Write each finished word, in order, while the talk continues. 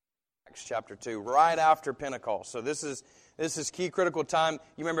Acts chapter 2, right after Pentecost. So this is key critical time.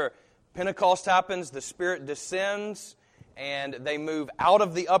 You remember, Pentecost happens, the Spirit descends, and they move out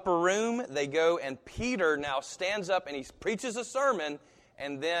of the upper room. They go, and Peter now stands up and he preaches a sermon,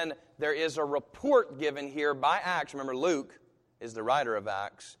 and then there is a report given here by Acts. Remember, Luke is the writer of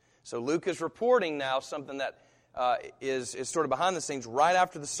Acts. So Luke is reporting now something that is sort of behind the scenes right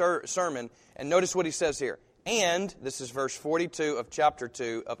after the sermon. And notice what he says here. And, this is verse 42 of chapter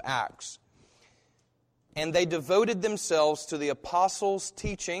 2 of Acts. And they devoted themselves to the apostles'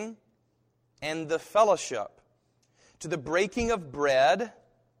 teaching and the fellowship, to the breaking of bread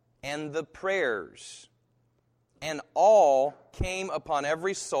and the prayers. And all came upon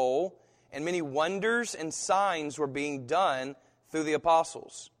every soul, and many wonders and signs were being done through the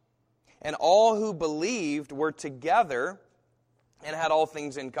apostles. And all who believed were together and had all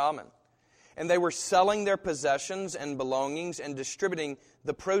things in common. And they were selling their possessions and belongings and distributing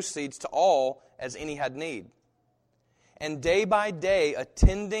the proceeds to all as any had need. And day by day,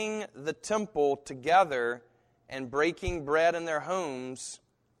 attending the temple together and breaking bread in their homes,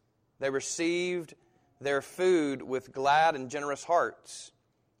 they received their food with glad and generous hearts,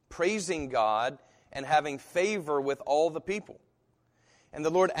 praising God and having favor with all the people. And the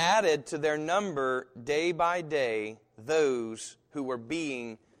Lord added to their number day by day those who were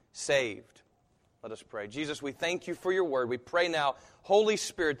being saved. Let us pray. Jesus, we thank you for your word. We pray now, Holy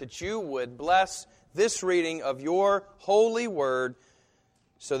Spirit, that you would bless this reading of your holy word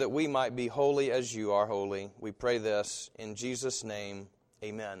so that we might be holy as you are holy. We pray this in Jesus' name.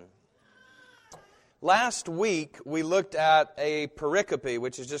 Amen. Last week, we looked at a pericope,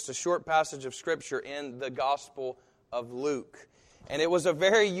 which is just a short passage of Scripture in the Gospel of Luke. And it was a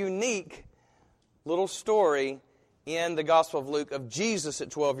very unique little story in the Gospel of Luke of Jesus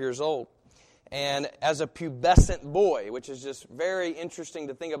at 12 years old. And as a pubescent boy, which is just very interesting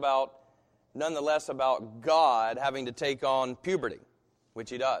to think about, nonetheless, about God having to take on puberty, which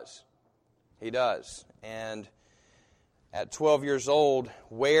He does. He does. And at 12 years old,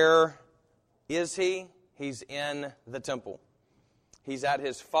 where is He? He's in the temple. He's at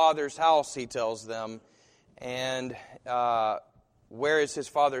His Father's house, He tells them. And where is His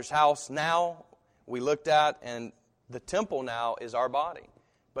Father's house now? We looked at, and the temple now is our body.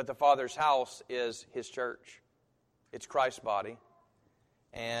 But the Father's house is His church. It's Christ's body.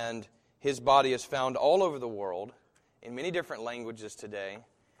 And His body is found all over the world, in many different languages today,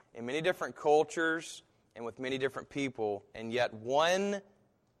 in many different cultures, and with many different people, and yet one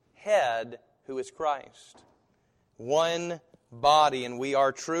head who is Christ. One body, and we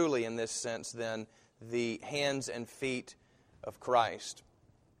are truly, in this sense, then, the hands and feet of Christ.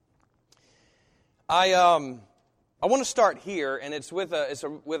 I want to start here, and it's with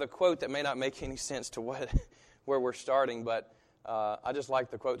a quote that may not make any sense to where we're starting, but I just like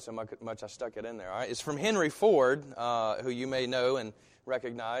the quote so much I stuck it in there. All right? It's from Henry Ford, who you may know and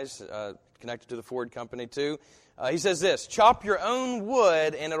recognize, connected to the Ford Company too. He says this: "Chop your own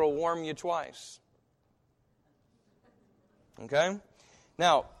wood, and it'll warm you twice." Okay?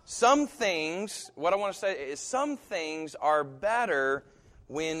 Now, some things, what I want to say is some things are better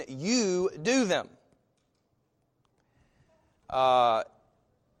when you do them.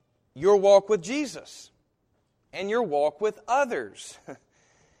 Your walk with Jesus and your walk with others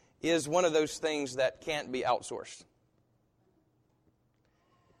is one of those things that can't be outsourced.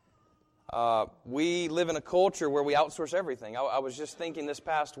 We live in a culture where we outsource everything. I was just thinking this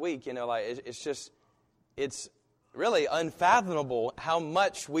past week, it's really unfathomable how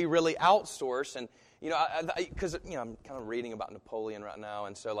much we really outsource. And, because, I'm kind of reading about Napoleon right now,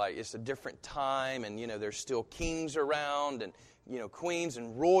 and so, it's a different time, and, there's still kings around, and, queens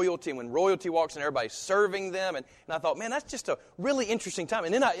and royalty, and when royalty walks in, everybody's serving them, and I thought, man, that's just a really interesting time.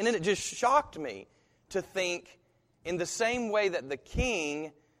 And then it just shocked me to think, in the same way that the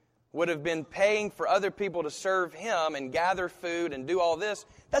king would have been paying for other people to serve him and gather food and do all this,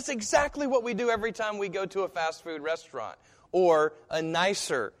 that's exactly what we do every time we go to a fast food restaurant, or a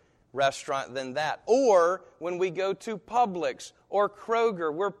nicer restaurant than that. Or when we go to Publix or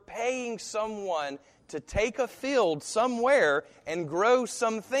Kroger, we're paying someone to take a field somewhere and grow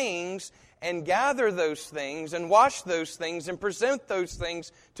some things and gather those things and wash those things and present those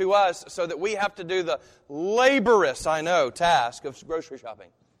things to us so that we have to do the laborious, task of grocery shopping.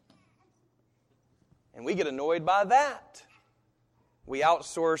 And we get annoyed by that. We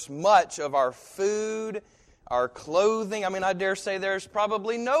outsource much of our food, our clothing. I dare say there's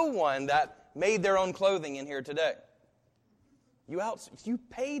probably no one that made their own clothing in here today. You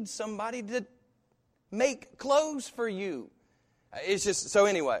paid somebody to make clothes for you. It's just, so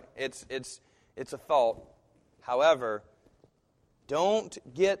anyway, it's a thought. However, Don't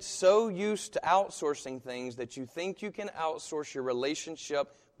get so used to outsourcing things that you think you can outsource your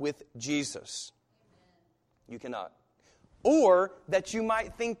relationship with Jesus. You cannot. Or that you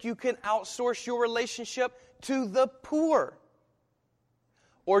might think you can outsource your relationship to the poor,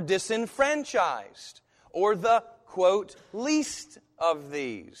 or disenfranchised, or the, quote, least of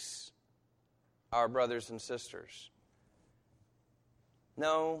these, our brothers and sisters.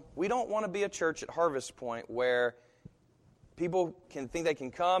 No, we don't want to be a church at Harvest Point where people can think they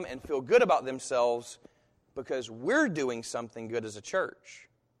can come and feel good about themselves because we're doing something good as a church.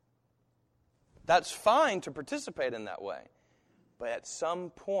 That's fine to participate in that way. But at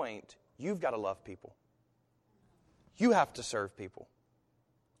some point, you've got to love people. You have to serve people.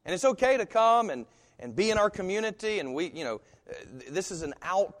 And it's okay to come and be in our community, and this is an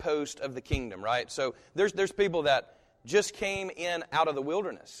outpost of the kingdom, right? So there's people that just came in out of the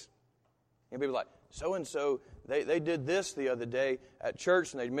wilderness. And people are like, so-and-so, they did this the other day at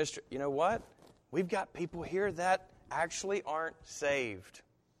church, and they missed it. You know what? We've got people here that actually aren't saved.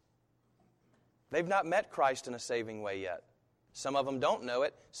 They've not met Christ in a saving way yet. Some of them don't know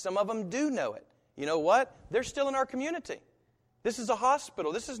it. Some of them do know it. You know what? They're still in our community. This is a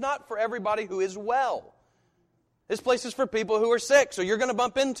hospital. This is not for everybody who is well. This place is for people who are sick. So you're going to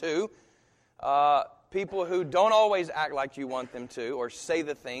bump into people who don't always act like you want them to, or say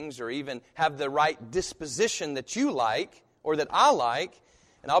the things, or even have the right disposition that you like, or that I like.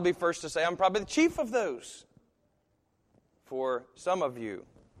 And I'll be first to say I'm probably the chief of those for some of you.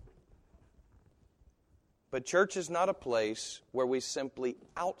 But church is not a place where we simply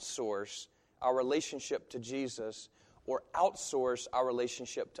outsource our relationship to Jesus or outsource our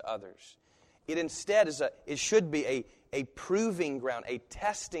relationship to others. It instead it should be a proving ground, a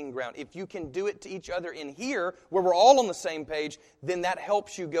testing ground. If you can do it to each other in here, where we're all on the same page, then that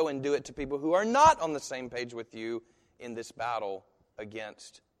helps you go and do it to people who are not on the same page with you in this battle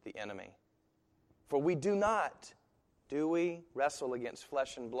against the enemy. For we do not, do we, wrestle against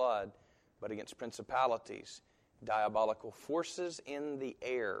flesh and blood, but against principalities, diabolical forces in the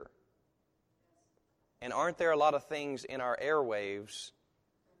air. And aren't there a lot of things in our airwaves,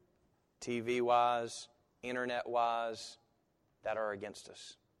 TV-wise, internet-wise, that are against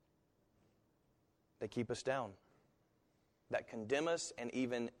us? They keep us down, that condemn us and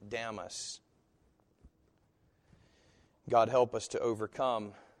even damn us. God help us to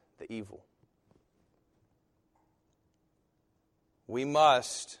overcome the evil. We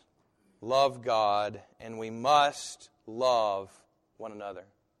must love God, and we must love one another.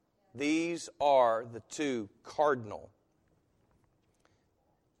 These are the two cardinal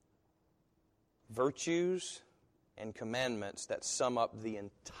virtues and commandments that sum up the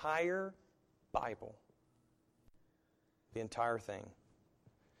entire Bible. The entire thing.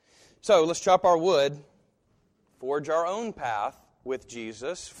 So let's chop our wood, forge our own path with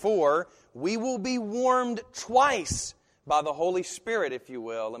Jesus, for we will be warmed twice by the Holy Spirit, if you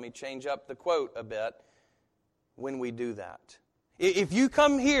will. Let me change up the quote a bit when we do that. If you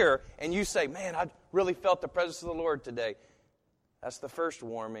come here and you say, man, I really felt the presence of the Lord today, that's the first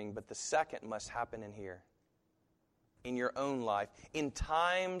warming, but the second must happen in here, in your own life, in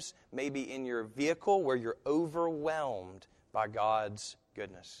times maybe in your vehicle where you're overwhelmed by God's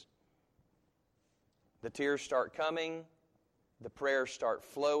goodness. The tears start coming, the prayers start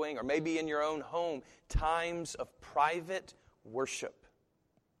flowing, or maybe in your own home, times of private worship.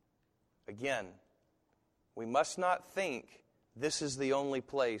 Again, we must not think this is the only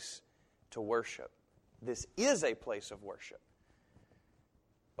place to worship. This is a place of worship.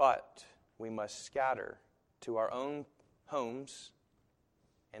 But we must scatter to our own homes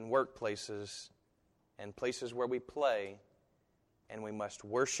and workplaces and places where we play, and we must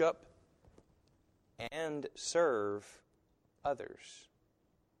worship and serve others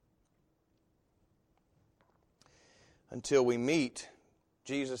until we meet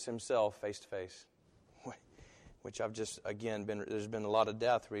Jesus himself face to face, which I've just, again, there's been a lot of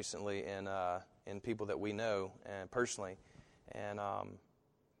death recently in people that we know personally, and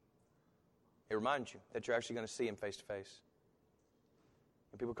it reminds you that you're actually going to see him face to face.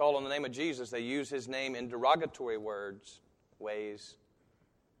 When people call on the name of Jesus, they use his name in derogatory ways,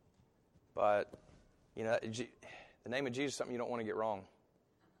 but the name of Jesus is something you don't want to get wrong.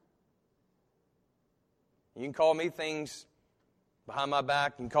 You can call me things behind my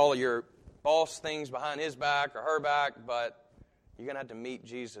back. You can call your boss things behind his back or her back, but you're going to have to meet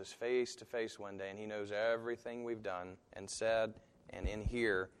Jesus face to face one day, and he knows everything we've done and said and in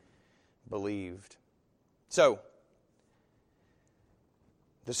here believed. So,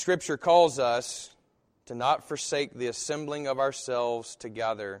 the Scripture calls us to not forsake the assembling of ourselves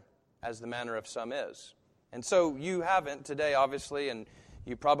together as the manner of some is. And so you haven't today, obviously, and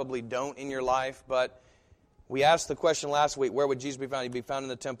you probably don't in your life, but we asked the question last week, where would Jesus be found? He'd be found in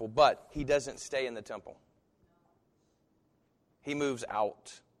the temple, but he doesn't stay in the temple. He moves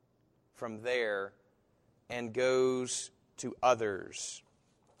out from there and goes to others.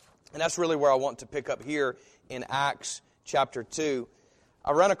 And that's really where I want to pick up here in Acts chapter 2.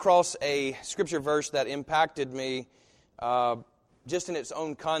 I ran across a scripture verse that impacted me just in its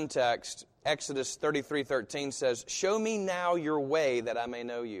own context. Exodus 33:13 says, "Show me now your way that I may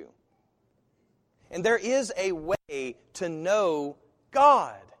know you." And there is a way to know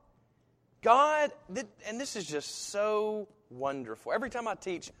God. God, and this is just so wonderful. Every time I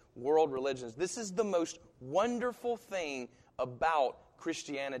teach world religions, this is the most wonderful thing about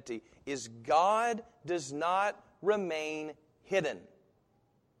Christianity, is God does not remain hidden.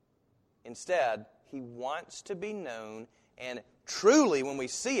 Instead, he wants to be known, and truly, when we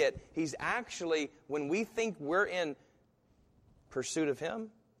see it, he's actually, when we think we're in pursuit of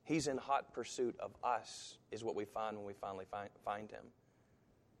him, he's in hot pursuit of us, is what we find when we finally find him.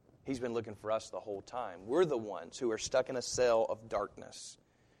 He's been looking for us the whole time. We're the ones who are stuck in a cell of darkness,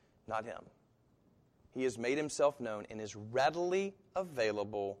 not him. He has made himself known and is readily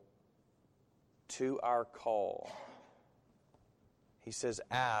available to our call. He says,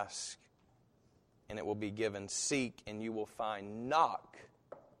 ask, and it will be given. Seek, and you will find. Knock,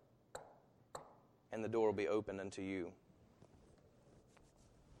 and the door will be opened unto you.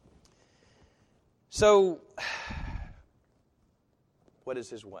 So, what is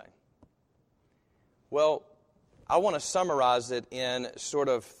his way? Well, I want to summarize it in sort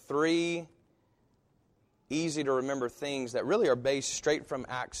of 3 easy-to-remember things that really are based straight from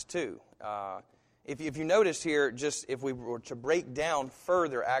Acts 2. If you notice here, just if we were to break down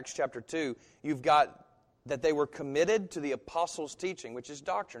further Acts chapter 2, you've got that they were committed to the apostles' teaching, which is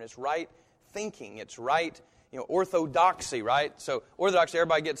doctrine. It's right thinking. It's right, orthodoxy, right? So orthodoxy,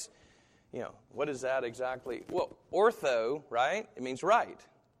 everybody gets, what is that exactly? Well, ortho, right? It means right.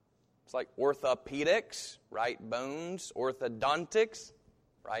 It's like orthopedics, right bones. Orthodontics,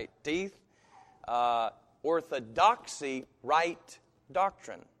 right teeth. Orthodoxy, right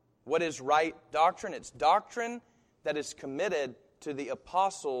doctrine. What is right doctrine? It's doctrine that is committed to the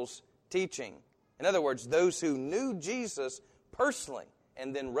apostles' teaching. In other words, those who knew Jesus personally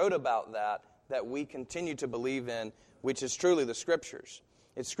and then wrote about that we continue to believe in, which is truly the Scriptures.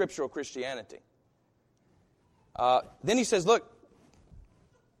 It's scriptural Christianity. Then he says, look,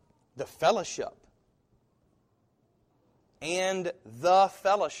 the fellowship. And the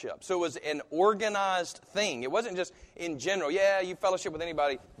fellowship. So it was an organized thing. It wasn't just in general, you fellowship with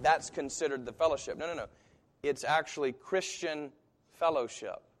anybody, that's considered the fellowship. No. It's actually Christian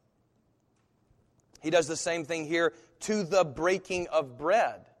fellowship. He does the same thing here to the breaking of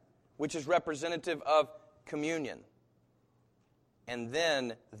bread, which is representative of communion. And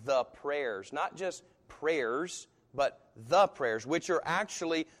then the prayers. Not just prayers, but the prayers, which are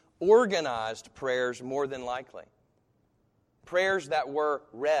actually organized prayers more than likely. Prayers that were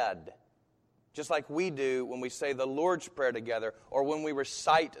read, just like we do when we say the Lord's Prayer together or when we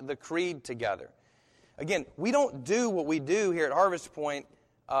recite the Creed together. Again, we don't do what we do here at Harvest Point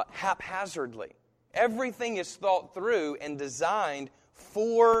haphazardly. Everything is thought through and designed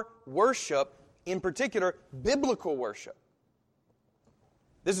for worship, in particular, biblical worship.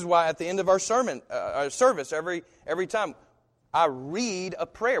 This is why at the end of our service, every time, I read a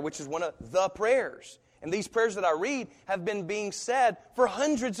prayer, which is one of the prayers. And these prayers that I read have been being said for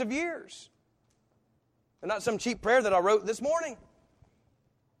hundreds of years. They're not some cheap prayer that I wrote this morning.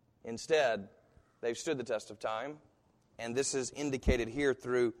 Instead, they've stood the test of time. And this is indicated here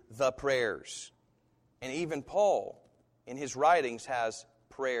through the prayers. And even Paul, in his writings, has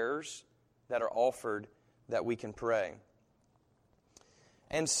prayers that are offered that we can pray.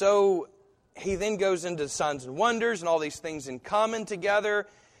 And so he then goes into signs and wonders and all these things in common together.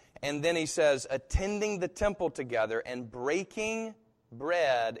 And then he says, attending the temple together and breaking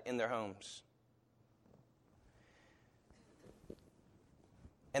bread in their homes.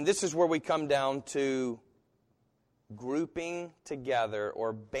 And this is where we come down to grouping together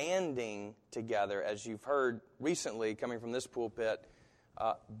or banding together, as you've heard recently coming from this pulpit,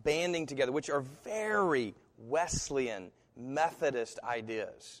 banding together, which are very Wesleyan, Methodist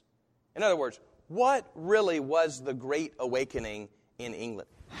ideas. In other words, what really was the Great Awakening in England?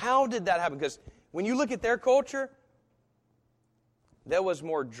 How did that happen? Because when you look at their culture, there was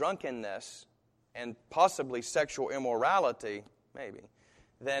more drunkenness and possibly sexual immorality, maybe,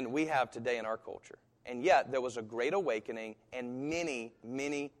 than we have today in our culture. And yet, there was a great awakening, and many,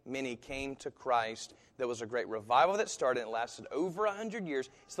 many, many came to Christ. There was a great revival that started, and it lasted over 100 years.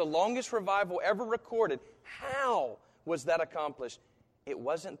 It's the longest revival ever recorded. How was that accomplished? It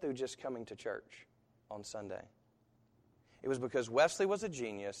wasn't through just coming to church on Sunday. It was because Wesley was a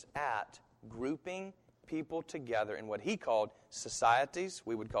genius at grouping people together in what he called societies,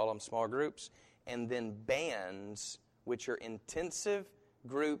 we would call them small groups, and then bands, which are intensive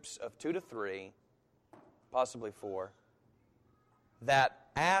groups of 2 to 3, possibly 4, that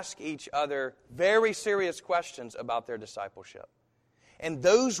ask each other very serious questions about their discipleship. And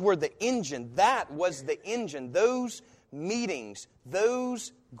those were the engine. That was the engine. Those meetings,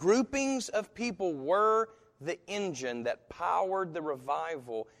 those groupings of people were the engine that powered the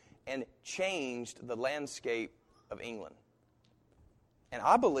revival and changed the landscape of England. And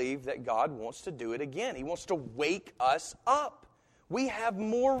I believe that God wants to do it again. He wants to wake us up. We have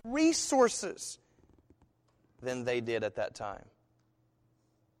more resources than they did at that time,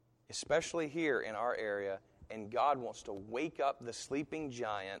 especially here in our area. And God wants to wake up the sleeping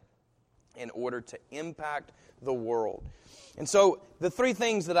giant in order to impact the world. And so the 3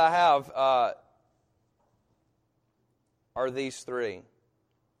 things that I have are these 3.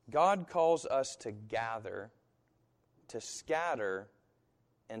 God calls us to gather, to scatter,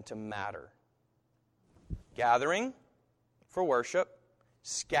 and to matter. Gathering for worship,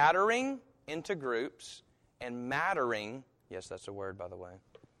 scattering into groups, and mattering, yes, that's a word, by the way,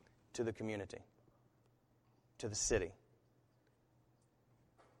 to the community, to the city.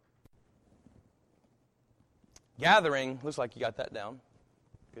 Gathering, looks like you got that down.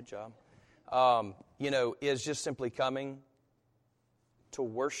 Good job. Is just simply coming to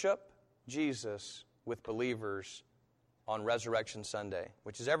worship Jesus with believers on Resurrection Sunday,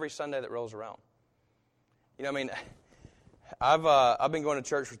 which is every Sunday that rolls around. I've been going to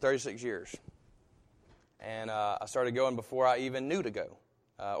church for 36 years. And I started going before I even knew to go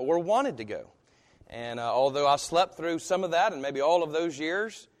or wanted to go. And although I slept through some of that and maybe all of those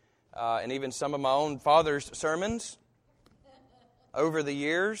years, and even some of my own father's sermons over the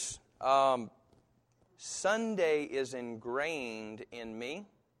years, Sunday is ingrained in me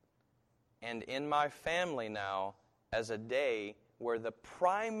and in my family now as a day where the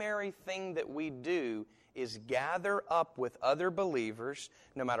primary thing that we do is gather up with other believers,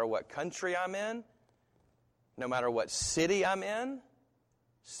 no matter what country I'm in, no matter what city I'm in.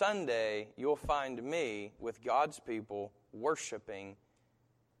 Sunday, you'll find me with God's people worshiping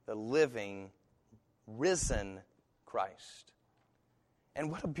the living, risen Christ. And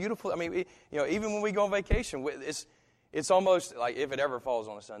what a beautiful, even when we go on vacation, it's almost like if it ever falls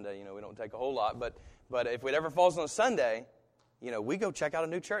on a Sunday, we don't take a whole lot, but if it ever falls on a Sunday, we go check out a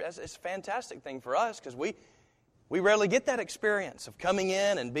new church. It's a fantastic thing for us because we rarely get that experience of coming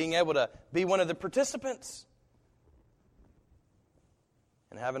in and being able to be one of the participants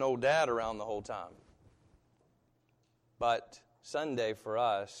and having old dad around the whole time. But Sunday for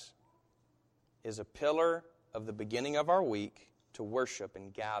us is a pillar of the beginning of our week to worship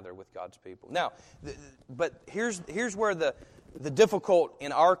and gather with God's people. Now, but here's where the difficult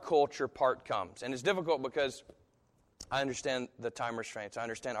in our culture part comes. And it's difficult because I understand the time restraints. I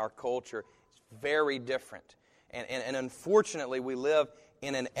understand our culture is very different. And unfortunately, we live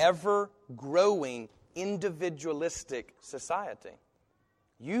in an ever-growing individualistic society.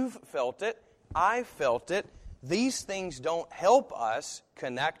 You've felt it. I felt it. These things don't help us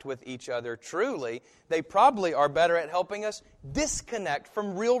connect with each other truly. They probably are better at helping us disconnect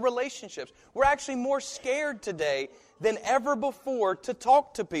from real relationships. We're actually more scared today than ever before to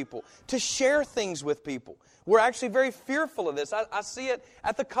talk to people, to share things with people. We're actually very fearful of this. I see it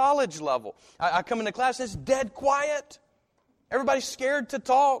at the college level. I come into class and it's dead quiet. Everybody's scared to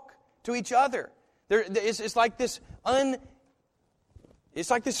talk to each other. It's like this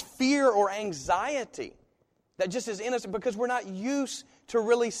fear or anxiety that just is in us because we're not used to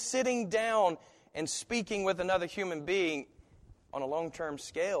really sitting down and speaking with another human being on a long-term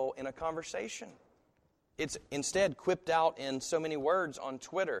scale in a conversation. It's instead quipped out in so many words on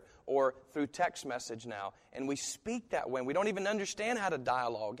Twitter or through text message now. And we speak that way. We don't even understand how to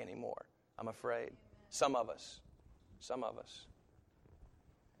dialogue anymore, I'm afraid. Some of us.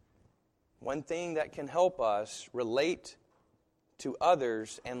 One thing that can help us relate to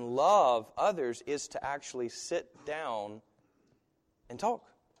others and love others is to actually sit down and talk.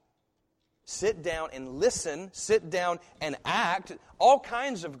 Sit down and listen. Sit down and act. All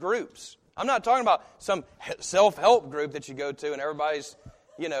kinds of groups. I'm not talking about some self-help group that you go to and everybody's,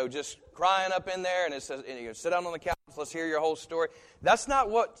 just crying up in there and it says, sit down on the couch, let's hear your whole story. That's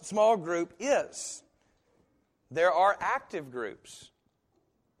not what small group is. There are active groups.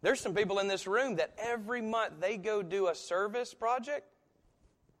 There's some people in this room that every month they go do a service project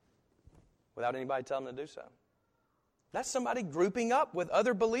without anybody telling them to do so. That's somebody grouping up with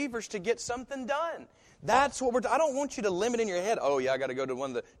other believers to get something done. That's what I don't want you to limit in your head, oh yeah, I got to go to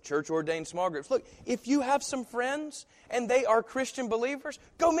one of the church-ordained small groups. Look, if you have some friends and they are Christian believers,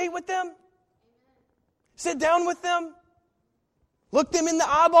 go meet with them. Sit down with them. Look them in the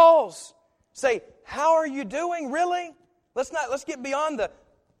eyeballs. Say, how are you doing? Really? Let's get beyond the,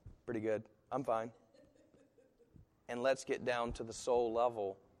 pretty good, I'm fine. And let's get down to the soul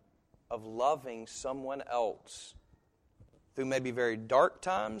level of loving someone else through maybe very dark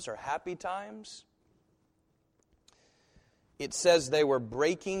times or happy times. It says they were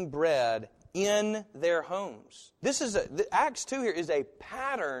breaking bread in their homes. Acts 2 here is a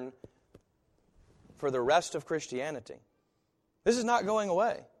pattern for the rest of Christianity. This is not going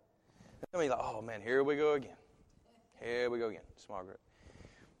away. I mean, like, oh man, here we go again. Here we go again. Small group.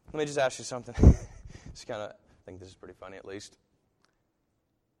 Let me just ask you something. I think this is pretty funny at least.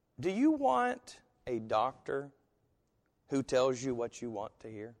 Do you want a doctor who tells you what you want to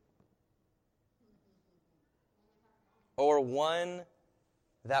hear? Or one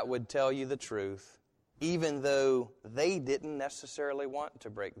that would tell you the truth, even though they didn't necessarily want to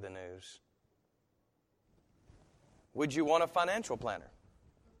break the news? Would you want a financial planner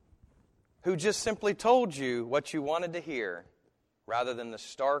who just simply told you what you wanted to hear rather than the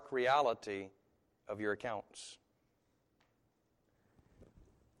stark reality of your accounts?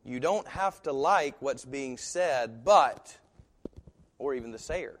 You don't have to like what's being said, or even the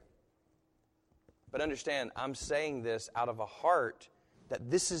sayer. But understand, I'm saying this out of a heart that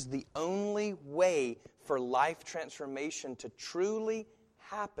this is the only way for life transformation to truly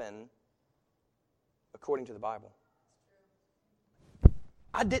happen according to the Bible.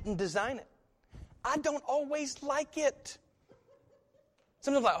 I didn't design it. I don't always like it.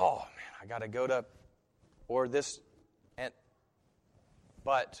 Sometimes I'm like, oh man, I got to go to, or this.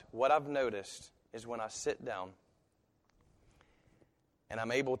 But what I've noticed is when I sit down and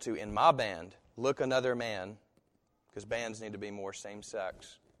I'm able to, in my band, look another man, because bands need to be more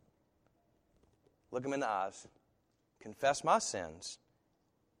same-sex, look them in the eyes, confess my sins,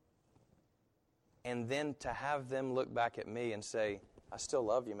 and then to have them look back at me and say, I still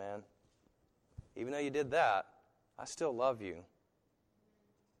love you, man. Even though you did that, I still love you.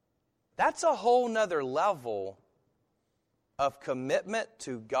 That's a whole nother level of commitment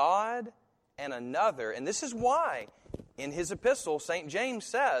to God and another. And this is why in his epistle, St. James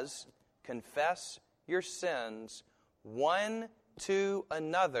says, confess your sins one to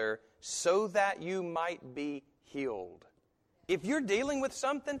another so that you might be healed. If you're dealing with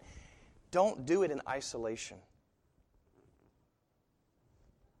something, don't do it in isolation.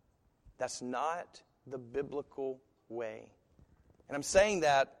 That's not the biblical way. And I'm saying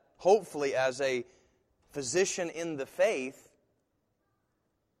that hopefully as a physician in the faith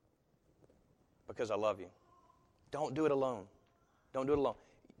because I love you. Don't do it alone. Don't do it alone.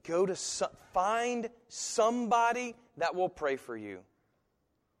 Find somebody that will pray for you.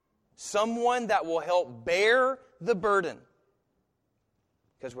 Someone that will help bear the burden.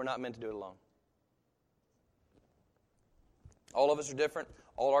 Because we're not meant to do it alone. All of us are different.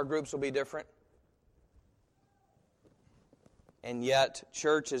 All our groups will be different. And yet,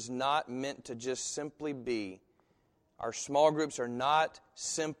 church is not meant to just simply be. Our small groups are not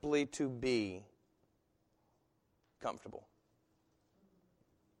simply to be comfortable.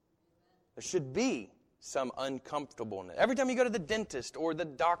 There should be some uncomfortableness. Every time you go to the dentist or the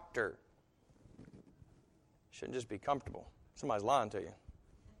doctor, it shouldn't just be comfortable. Somebody's lying to you.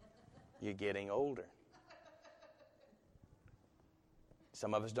 You're getting older.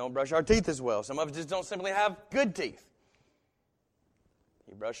 Some of us don't brush our teeth as well. Some of us just don't simply have good teeth.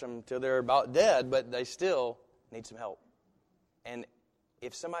 You brush them till they're about dead, but they still need some help. And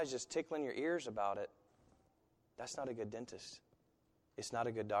if somebody's just tickling your ears about it, that's not a good dentist. It's not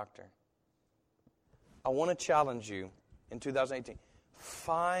a good doctor. I want to challenge you in 2018.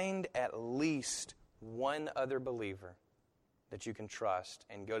 Find at least one other believer that you can trust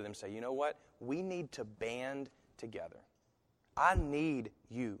and go to them and say, you know what? We need to band together. I need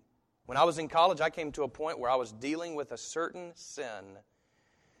you. When I was in college, I came to a point where I was dealing with a certain sin,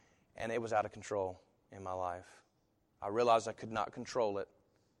 and it was out of control in my life. I realized I could not control it.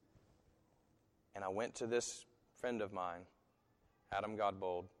 And I went to this friend of mine, Adam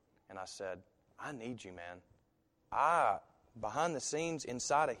Godbold, and I said, I need you, man. Behind the scenes,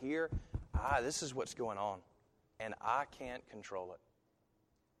 inside of here, this is what's going on. And I can't control it.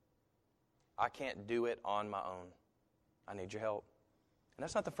 I can't do it on my own. I need your help. And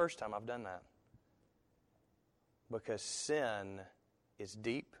that's not the first time I've done that. Because sin is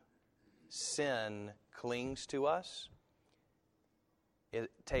deep. Sin clings to us.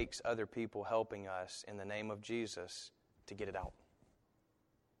 It takes other people helping us in the name of Jesus to get it out.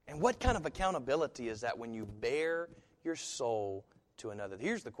 And what kind of accountability is that when you bare your soul to another?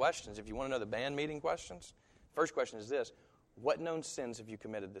 Here's the questions. If you want to know the band meeting questions, first question is this: what known sins have you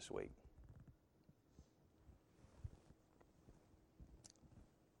committed this week?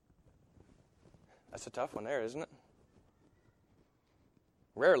 That's a tough one there, isn't it?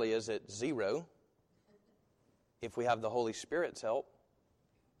 Rarely is it 0 if we have the Holy Spirit's help.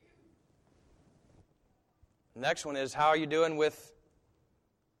 Next one is, how are you doing with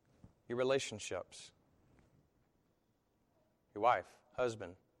your relationships? Your wife,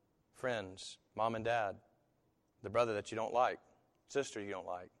 husband, friends, mom and dad, the brother that you don't like, sister you don't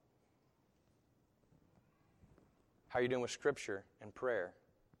like. How are you doing with Scripture and prayer?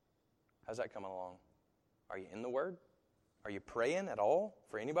 How's that coming along? Are you in the Word? Are you praying at all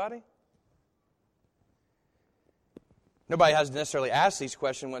for anybody? Nobody has to necessarily ask these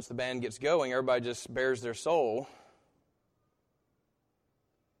questions once the band gets going. Everybody just bears their soul.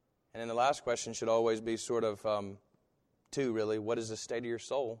 And then the last question should always be sort of two, really. What is the state of your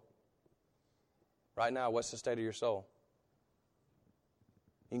soul? Right now, what's the state of your soul?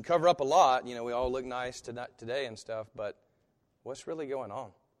 You can cover up a lot. You know, we all look nice today and stuff, but what's really going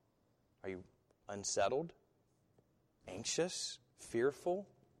on? Are you unsettled? Anxious? Fearful?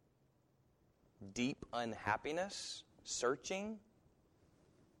 Deep unhappiness? Searching?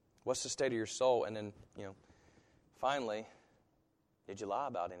 What's the state of your soul? And then, finally, did you lie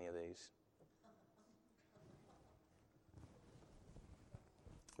about any of these?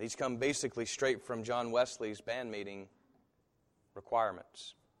 These come basically straight from John Wesley's band meeting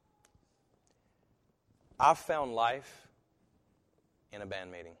requirements. I've found life in a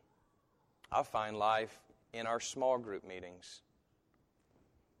band meeting. I find life in our small group meetings.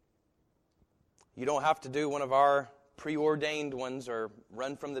 You don't have to do one of our preordained ones or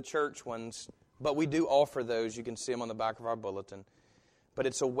run from the church ones, but we do offer those. You can see them on the back of our bulletin. But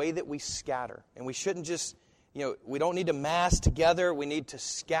it's a way that we scatter. And we shouldn't just, we don't need to mass together. We need to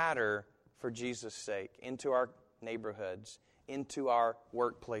scatter for Jesus' sake into our neighborhoods, into our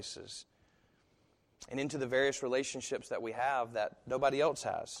workplaces, and into the various relationships that we have that nobody else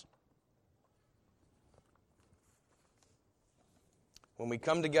has. When we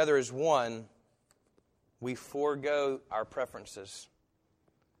come together as one, we forego our preferences.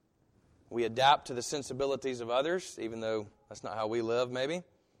 We adapt to the sensibilities of others, even though that's not how we live, maybe.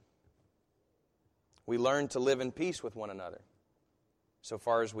 We learn to live in peace with one another, so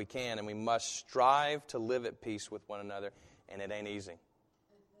far as we can, and we must strive to live at peace with one another, and it ain't easy.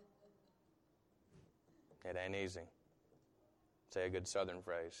 It ain't easy. Say a good Southern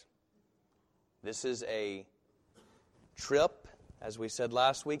phrase. This is a trip, as we said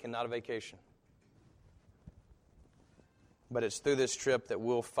last week, and not a vacation. But it's through this trip that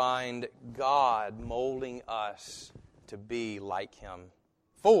we'll find God molding us to be like Him.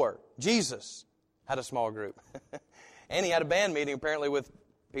 Jesus had a small group. And he had a band meeting apparently with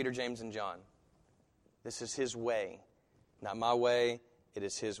Peter, James, and John. This is His way. Not my way, it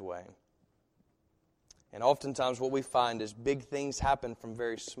is His way. And oftentimes what we find is big things happen from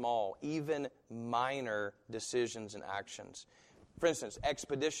very small, even minor decisions and actions. For instance,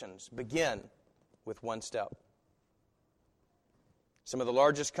 expeditions begin with one step. Some of the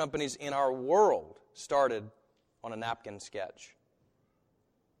largest companies in our world started on a napkin sketch.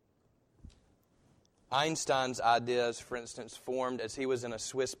 Einstein's ideas, for instance, formed as he was in a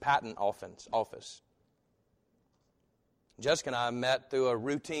Swiss patent office. Jessica and I met through a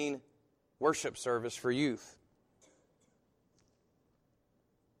routine worship service for youth.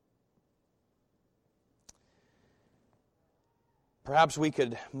 Perhaps we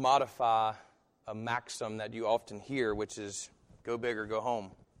could modify a maxim that you often hear, which is, go big or go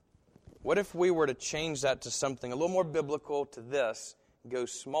home. What if we were to change that to something a little more biblical to this, go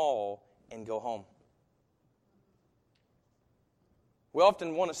small and go home? We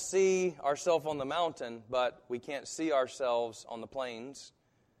often want to see ourselves on the mountain, but we can't see ourselves on the plains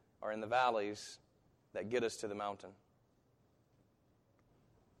or in the valleys that get us to the mountain.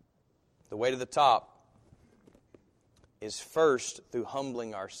 The way to the top is first through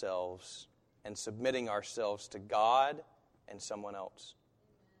humbling ourselves and submitting ourselves to God and someone else.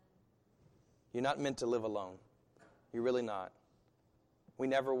 You're not meant to live alone. You're really not. We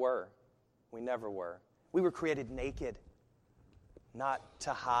never were. We never were. We were created naked, not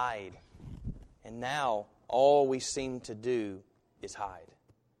to hide. And now all we seem to do is hide.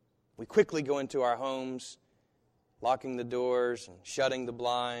 We quickly go into our homes, locking the doors and shutting the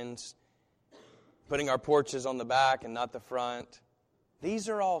blinds, putting our porches on the back and not the front, These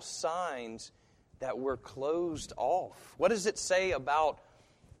are all signs that we're closed off. What does it say about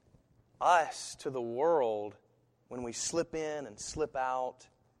us to the world when we slip in and slip out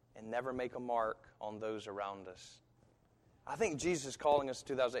and never make a mark on those around us? I think Jesus is calling us in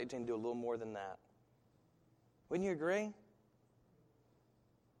 2018 to do a little more than that. Wouldn't you agree?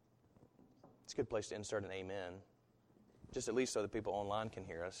 It's a good place to insert an amen. Just at least so the people online can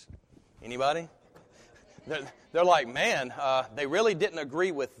hear us. Anybody? They're like, man, they really didn't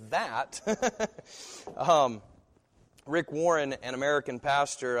agree with that. Rick Warren, an American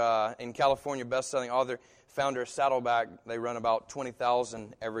pastor in California, best-selling author, founder of Saddleback, they run about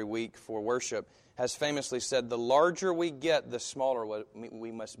 20,000 every week for worship, has famously said, the larger we get, the smaller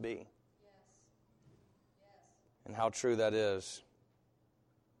we must be. Yes. And how true that is.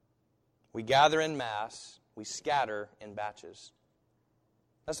 We gather in mass, we scatter in batches.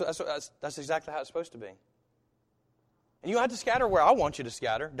 That's exactly how it's supposed to be. And you don't have to scatter where I want you to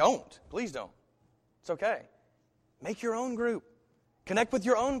scatter. Don't. Please don't. It's okay. Make your own group. Connect with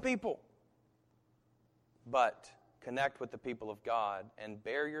your own people. But connect with the people of God and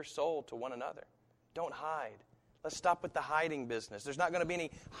bear your soul to one another. Don't hide. Let's stop with the hiding business. There's not going to be any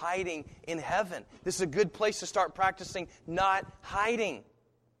hiding in heaven. This is a good place to start practicing not hiding.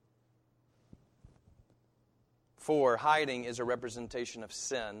 For hiding is a representation of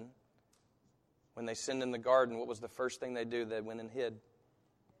sin. When they sinned in the garden, what was the first thing they do? They went and hid.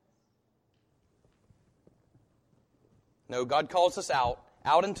 No, God calls us out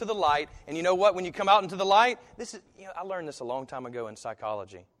into the light. And you know what? When you come out into the light, I learned this a long time ago in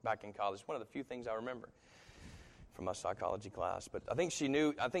psychology, back in college. One of the few things I remember from my psychology class. But I think she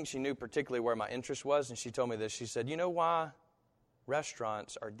knew particularly where my interest was, and she told me this. She said, "You know why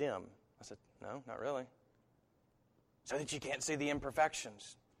restaurants are dim?" I said, "No, not really." "So that you can't see the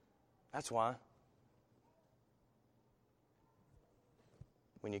imperfections. That's why."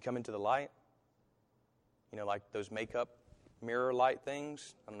 When you come into the light, like those makeup mirror light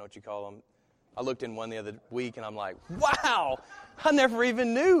things. I don't know what you call them. I looked in one the other week and I'm like, wow, I never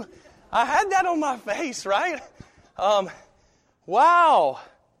even knew I had that on my face, right? Wow.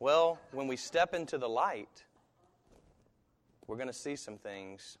 Well, when we step into the light, we're going to see some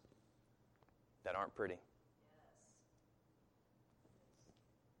things that aren't pretty.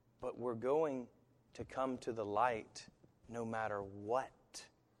 But we're going to come to the light no matter what.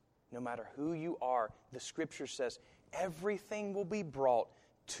 No matter who you are. The Scripture says everything will be brought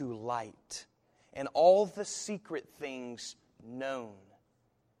to light. And all the secret things known.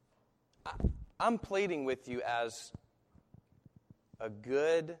 I'm pleading with you as a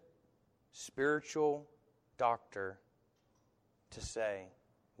good spiritual doctor to say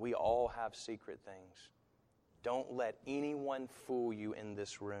we all have secret things. Don't let anyone fool you in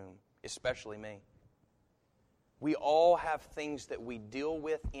this room, especially me. We all have things that we deal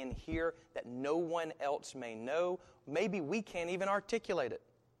with in here that no one else may know. Maybe we can't even articulate it.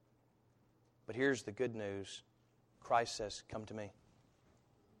 But here's the good news. Christ says, come to me.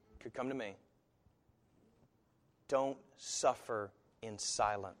 Come to me. Don't suffer in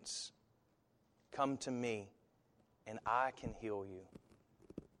silence. Come to me, and I can heal you.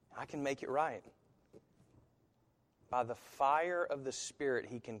 I can make it right. By the fire of the Spirit,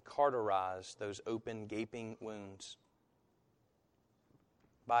 He can cauterize those open, gaping wounds.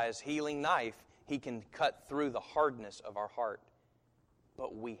 By His healing knife, He can cut through the hardness of our heart.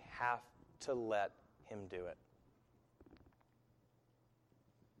 But we have to let Him do it.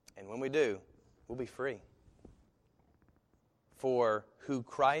 And when we do, we'll be free. For who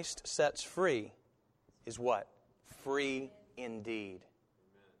Christ sets free is what? Free indeed.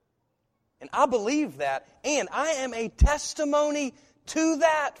 And I believe that, and I am a testimony to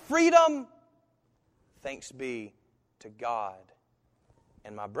that freedom. Thanks be to God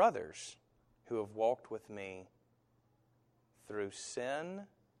and my brothers who have walked with me through sin,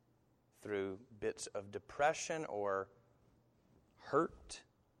 through bits of depression or hurt,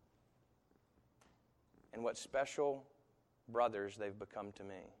 and what special brothers they've become to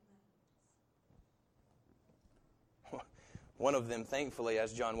me. One of them, thankfully,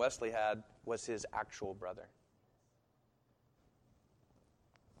 as John Wesley had, was his actual brother.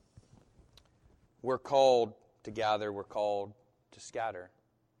 We're called to gather, we're called to scatter,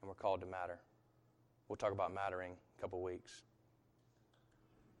 and we're called to matter. We'll talk about mattering in a couple weeks.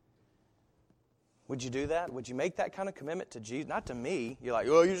 Would you do that? Would you make that kind of commitment to Jesus? Not to me. You're like,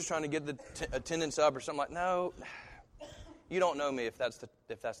 oh, you're just trying to get the attendance up or something like that. No, you don't know me if that's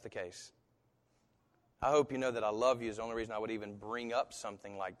the case. I hope you know that I love you is the only reason I would even bring up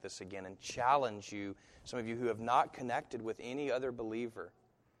something like this again and challenge you, some of you who have not connected with any other believer.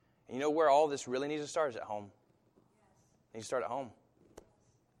 And you know where all this really needs to start is at home. It needs to start at home.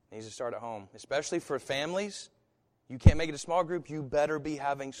 It needs to start at home, especially for families. You can't make it a small group. You better be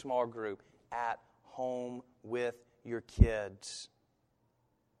having small group at home with your kids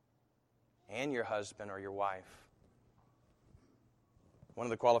and your husband or your wife. One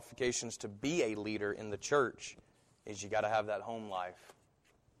of the qualifications to be a leader in the church is you got to have that home life.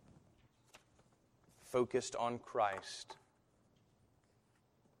 Focused on Christ.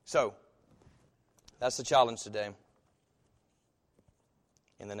 So, that's the challenge today.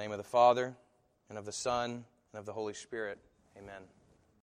 In the name of the Father, and of the Son, and of the Holy Spirit, amen.